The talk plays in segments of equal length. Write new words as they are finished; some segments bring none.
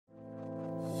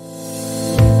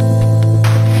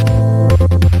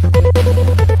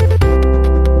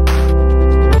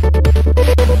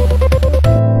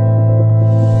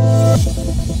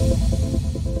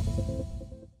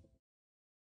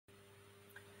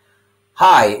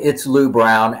Hi, it's Lou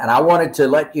Brown, and I wanted to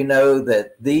let you know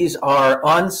that these are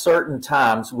uncertain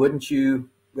times. Wouldn't you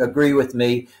agree with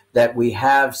me that we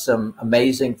have some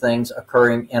amazing things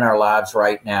occurring in our lives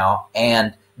right now?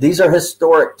 And these are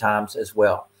historic times as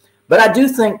well. But I do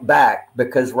think back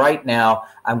because right now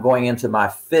I'm going into my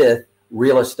fifth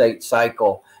real estate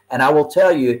cycle. And I will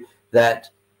tell you that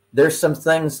there's some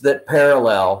things that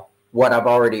parallel what I've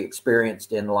already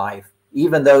experienced in life.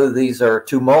 Even though these are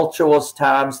tumultuous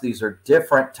times, these are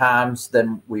different times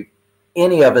than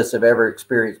any of us have ever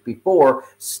experienced before,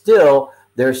 still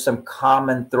there's some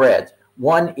common threads.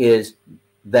 One is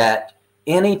that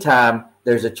anytime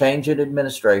there's a change in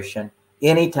administration,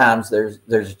 anytime there's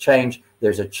a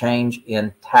change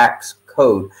in tax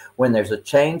code. When there's a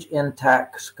change in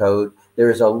tax code,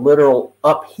 there's a literal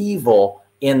upheaval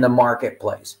in the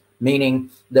marketplace, meaning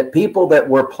that people that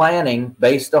were planning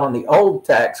based on the old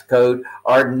tax code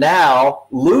are now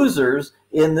losers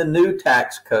in the new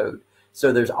tax code.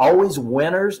 So there's always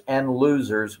winners and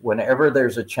losers whenever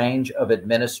there's a change of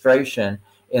administration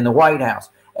in the White House.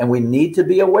 And we need to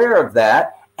be aware of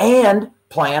that and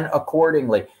plan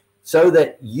accordingly so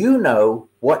that you know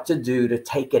what to do to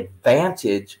take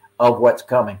advantage of what's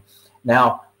coming.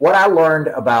 Now, what I learned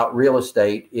about real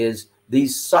estate is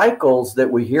these cycles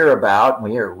that we hear about, and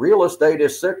we hear real estate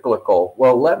is cyclical.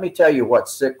 Well, let me tell you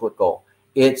what's cyclical.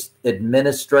 It's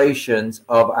administrations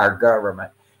of our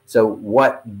government. So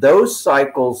what those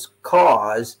cycles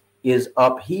cause is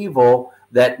upheaval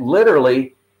that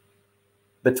literally,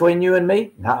 between you and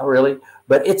me, not really,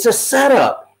 but it's a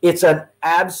setup. It's an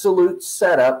absolute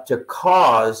setup to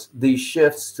cause these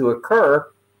shifts to occur.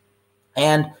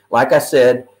 And like I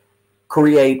said,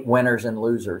 create winners and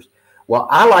losers. Well,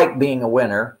 I like being a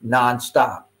winner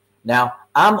nonstop. Now,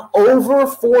 I'm over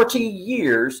 40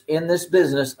 years in this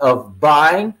business of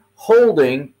buying,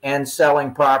 holding, and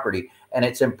selling property. And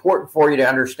it's important for you to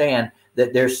understand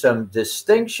that there's some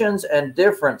distinctions and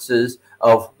differences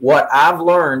of what I've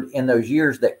learned in those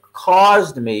years that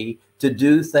caused me to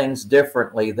do things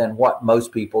differently than what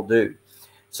most people do.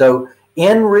 So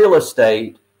in real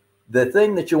estate, the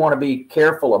thing that you want to be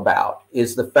careful about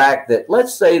is the fact that,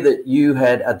 let's say that you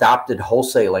had adopted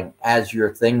wholesaling as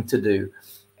your thing to do.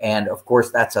 And of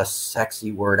course, that's a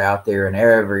sexy word out there and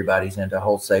everybody's into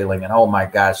wholesaling. And oh my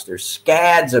gosh, there's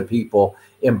scads of people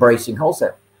embracing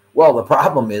wholesaling. Well, the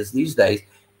problem is these days,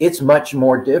 it's much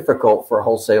more difficult for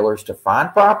wholesalers to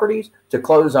find properties, to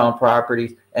close on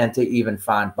properties, and to even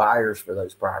find buyers for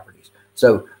those properties.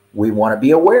 So we want to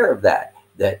be aware of that,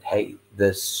 hey,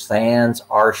 the sands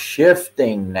are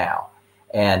shifting now.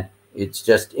 And it's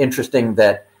just interesting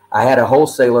that I had a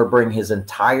wholesaler bring his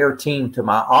entire team to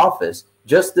my office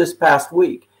just this past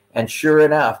week. And sure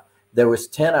enough, there was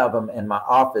 10 of them in my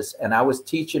office, and I was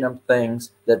teaching them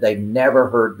things that they've never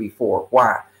heard before.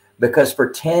 Why? Because for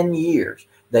 10 years,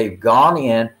 they've gone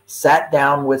in, sat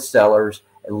down with sellers,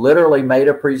 literally made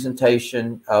a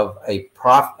presentation of a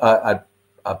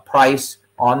price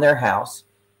on their house.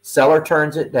 Seller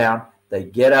turns it down. They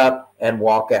get up and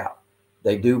walk out.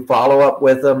 They do follow up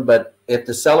with them, but if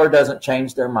the seller doesn't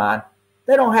change their mind,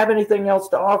 they don't have anything else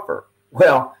to offer.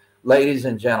 Well, ladies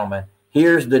and gentlemen,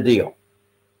 here's the deal.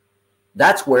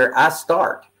 That's where I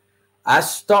start. I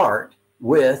start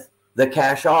with the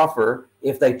cash offer.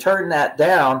 If they turn that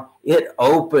down, it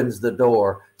opens the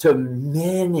door to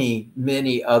many,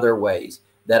 many other ways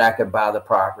that I can buy the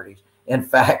properties. In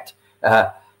fact,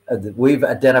 we've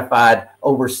identified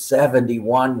over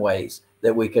 71 ways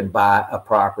that we can buy a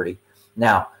property.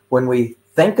 Now, when we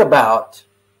think about,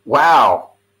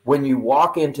 wow, when you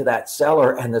walk into that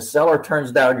seller and the seller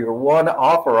turns down your one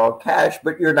offer on cash,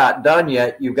 but you're not done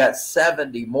yet, you've got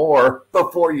 70 more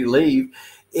before you leave,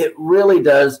 it really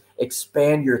does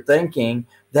expand your thinking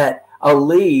that a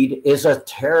lead is a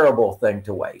terrible thing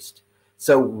to waste.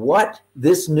 So what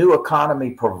this new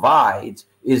economy provides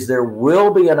is there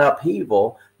will be an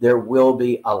upheaval. There will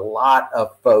be a lot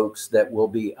of folks that will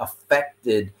be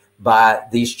affected by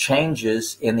these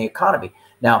changes in the economy.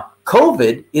 Now,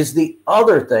 COVID is the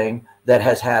other thing that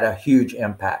has had a huge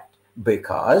impact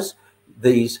because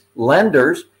these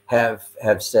lenders have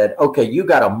said, okay, you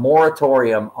got a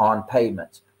moratorium on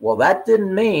payments. Well, that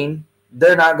didn't mean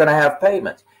they're not going to have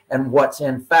payments. And what's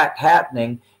in fact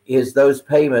happening is those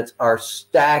payments are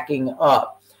stacking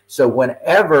up. So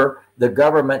whenever the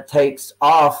government takes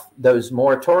off those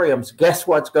moratoriums, guess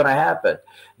what's going to happen?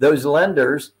 Those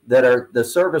lenders that are the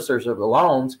servicers of the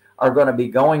loans are going to be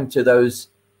going to those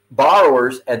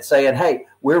borrowers and saying, hey,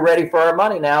 we're ready for our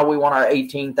money now. We want our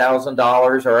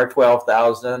 $18,000 or our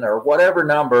 $12,000 or whatever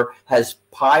number has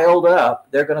piled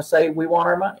up. They're going to say, we want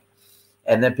our money.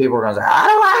 And then people are going to say, I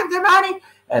don't like the money.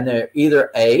 And they're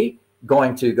either A,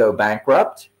 going to go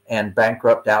bankrupt and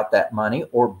bankrupt out that money,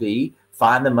 or B,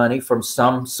 find the money from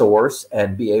some source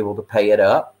and be able to pay it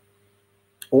up,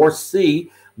 or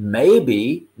C,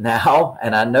 maybe now,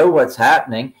 and I know what's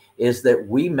happening, is that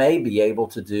we may be able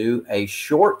to do a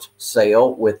short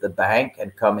sale with the bank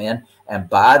and come in and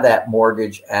buy that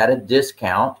mortgage at a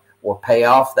discount or pay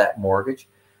off that mortgage.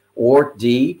 Or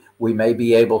D, we may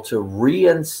be able to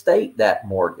reinstate that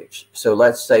mortgage. So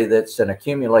let's say that's an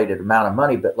accumulated amount of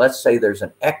money, but let's say there's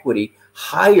an equity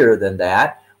higher than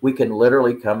that. We can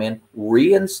literally come in,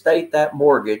 reinstate that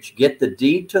mortgage, get the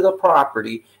deed to the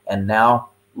property, and now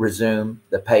resume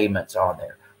the payments on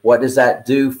there. What does that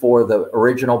do for the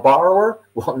original borrower?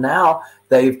 Well, now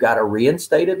they've got a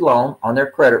reinstated loan on their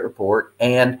credit report,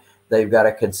 and they've got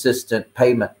a consistent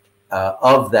payment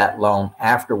of that loan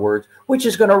afterwards, which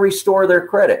is going to restore their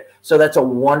credit. So that's a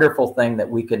wonderful thing that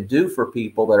we can do for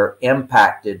people that are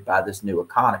impacted by this new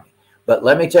economy. But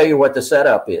let me tell you what the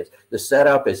setup is. The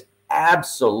setup is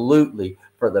absolutely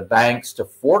for the banks to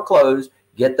foreclose,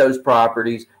 get those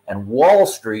properties, and Wall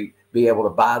Street be able to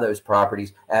buy those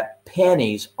properties at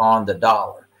pennies on the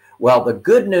dollar. Well, the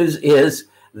good news is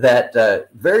that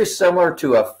very similar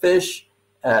to a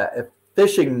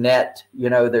fishing net,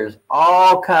 there's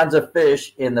all kinds of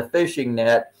fish in the fishing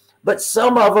net, but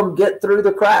some of them get through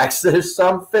the cracks. There's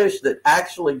some fish that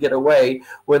actually get away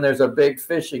when there's a big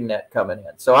fishing net coming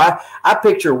in. So I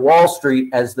picture Wall Street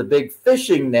as the big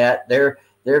fishing net. They're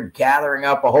gathering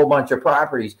up a whole bunch of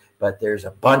properties, but there's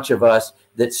a bunch of us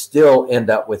that still end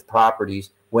up with properties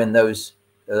when those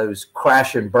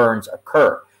crash and burns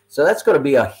occur. So that's going to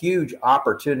be a huge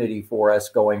opportunity for us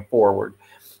going forward.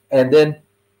 And then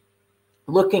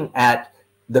looking at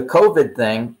the COVID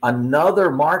thing,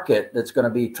 another market that's going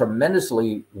to be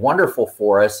tremendously wonderful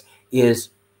for us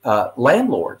is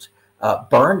landlords.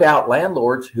 Burned out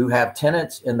landlords who have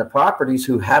tenants in the properties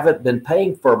who haven't been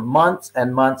paying for months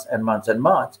and months and months and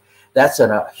months. That's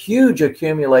a huge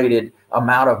accumulated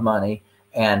amount of money,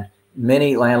 and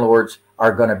many landlords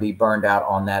are going to be burned out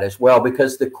on that as well,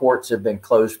 because the courts have been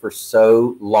closed for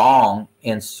so long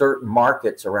in certain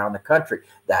markets around the country.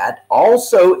 That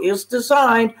also is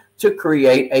designed to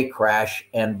create a crash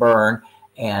and burn,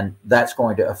 and that's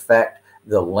going to affect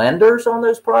the lenders on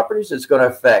those properties. It's going to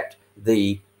affect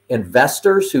the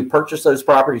investors who purchase those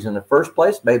properties in the first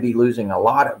place, may be losing a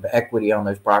lot of equity on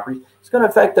those properties. It's going to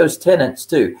affect those tenants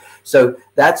too. So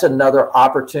that's another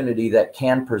opportunity that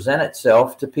can present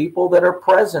itself to people that are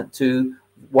present to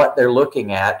what they're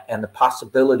looking at and the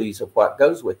possibilities of what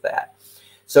goes with that.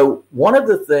 So one of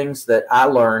the things that I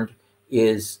learned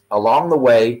is along the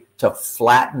way to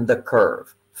flatten the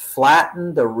curve,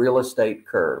 flatten the real estate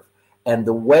curve. And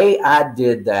the way I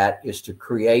did that is to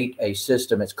create a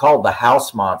system. It's called the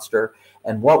House Monster.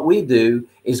 And what we do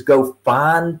is go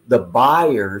find the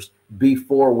buyers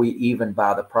before we even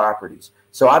buy the properties.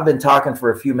 So I've been talking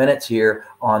for a few minutes here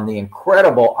on the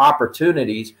incredible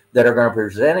opportunities that are going to be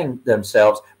presenting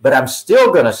themselves, but I'm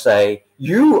still going to say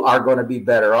you are going to be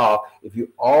better off if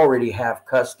you already have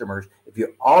customers, if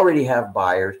you already have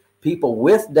buyers, people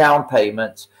with down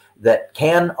payments that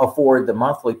can afford the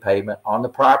monthly payment on the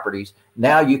properties.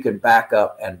 Now you can back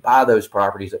up and buy those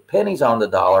properties at pennies on the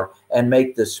dollar and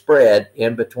make the spread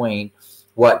in between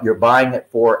what you're buying it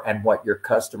for and what your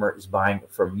customer is buying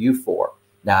it from you for.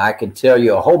 Now, I can tell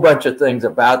you a whole bunch of things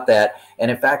about that. And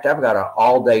in fact, I've got an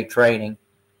all-day training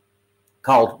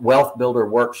called Wealth Builder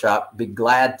Workshop. Be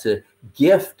glad to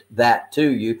gift that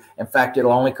to you. In fact,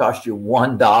 it'll only cost you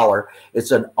 $1. It's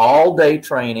an all-day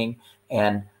training,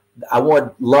 and I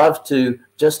would love to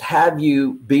just have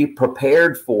you be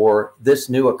prepared for this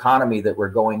new economy that we're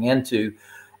going into,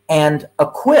 and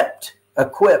equipped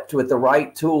with the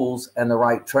right tools and the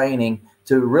right training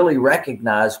to really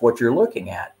recognize what you're looking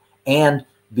at and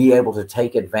be able to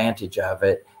take advantage of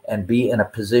it and be in a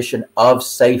position of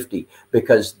safety.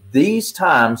 Because these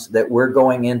times that we're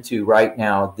going into right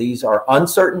now, these are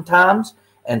uncertain times,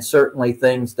 and certainly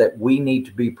things that we need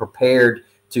to be prepared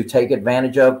to take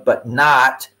advantage of, but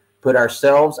not put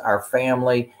ourselves, our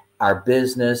family, our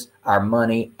business, our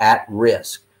money at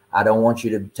risk. I don't want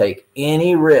you to take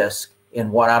any risk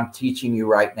in what I'm teaching you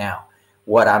right now.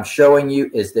 What I'm showing you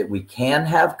is that we can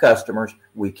have customers,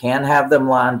 we can have them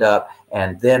lined up,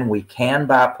 and then we can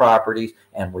buy properties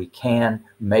and we can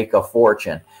make a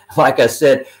fortune. Like I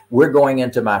said, we're going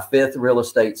into my 5th real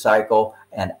estate cycle,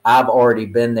 and I've already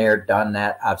been there, done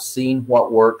that. I've seen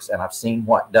what works and I've seen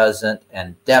what doesn't.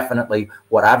 And definitely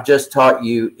what I've just taught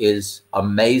you is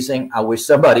amazing. I wish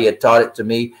somebody had taught it to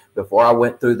me before I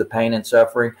went through the pain and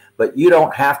suffering, but you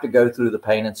don't have to go through the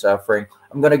pain and suffering.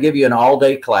 I'm going to give you an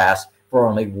all-day class for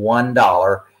only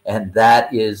 $1. and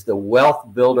that is the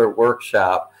Wealth Builder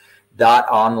Workshop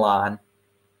 .online.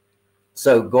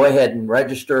 So go ahead and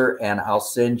register, and I'll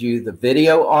send you the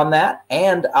video on that,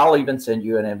 and I'll even send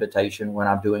you an invitation when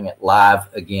I'm doing it live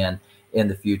again in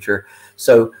the future.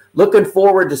 So looking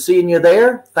forward to seeing you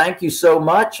there. Thank you so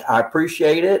much. I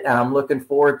appreciate it, and I'm looking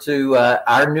forward to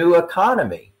our new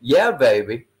economy. Yeah,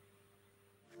 baby.